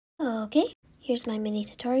Okay, here's my mini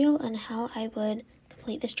tutorial on how I would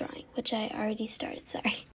complete this drawing, which I already started,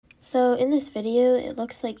 sorry. So in this video, it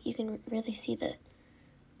looks like you can really see the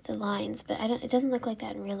lines, but it doesn't look like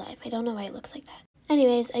that in real life. I don't know why it looks like that.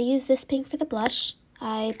 Anyways, I use this pink for the blush.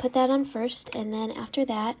 I put that on first, and then after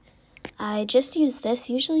that, I just use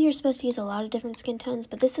this. Usually you're supposed to use a lot of different skin tones,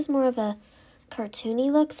 but this is more of a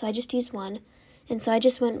cartoony look, so I just used one. And so I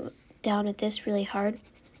just went down with this really hard.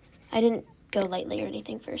 I didn't go lightly or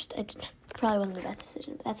anything first. Probably wasn't the best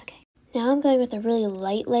decision, but that's okay. Now I'm going with a really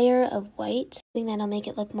light layer of white. I think that'll make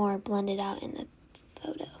it look more blended out in the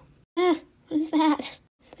photo. What is that?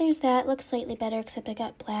 So there's that. Looks slightly better, except I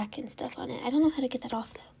got black and stuff on it. I don't know how to get that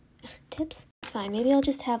off, though. Tips? It's fine. Maybe I'll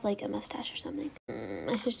just have, like, a mustache or something.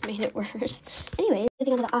 I just made it worse. Anyway,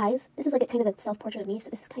 moving on to the eyes. This is, like, a kind of a self-portrait of me, so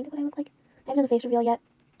this is kind of what I look like. I haven't done a face reveal yet,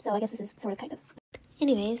 so I guess this is sort of kind of.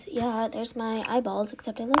 Anyways, yeah, there's my eyeballs,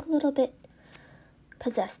 except I look a little bit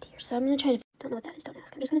possessed here. So I'm going to try to, don't know what that is, don't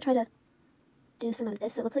ask. I'm just going to try to do some of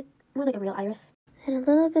this. It looks like more like a real iris. And a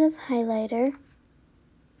little bit of highlighter,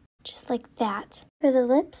 just like that. For the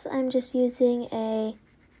lips, I'm just using a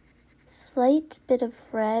slight bit of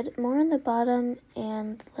red, more on the bottom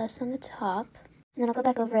and less on the top. And then I'll go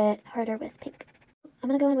back over it harder with pink. I'm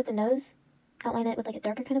going to go in with the nose, outline it with like a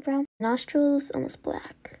darker kind of brown. Nostrils, almost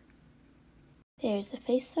black. There's the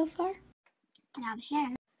face so far. Now the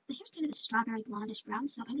hair. The hair's kind of a strawberry blondish brown,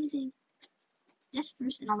 so I'm using this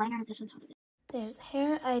first and I'll liner this on top of it. There's the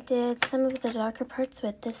hair. I did some of the darker parts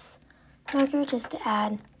with this marker just to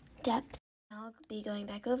add depth. I'll be going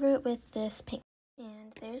back over it with this pink.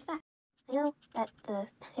 And there's that. I know that the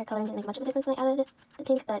hair coloring didn't make much of a difference when I added the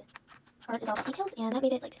pink, but art is all about details, and that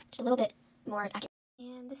made it like just a little bit more accurate.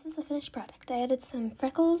 And this is the finished product. I added some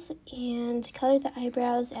freckles and colored the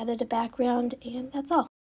eyebrows, added a background, and that's all.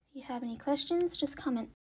 If you have any questions, just comment.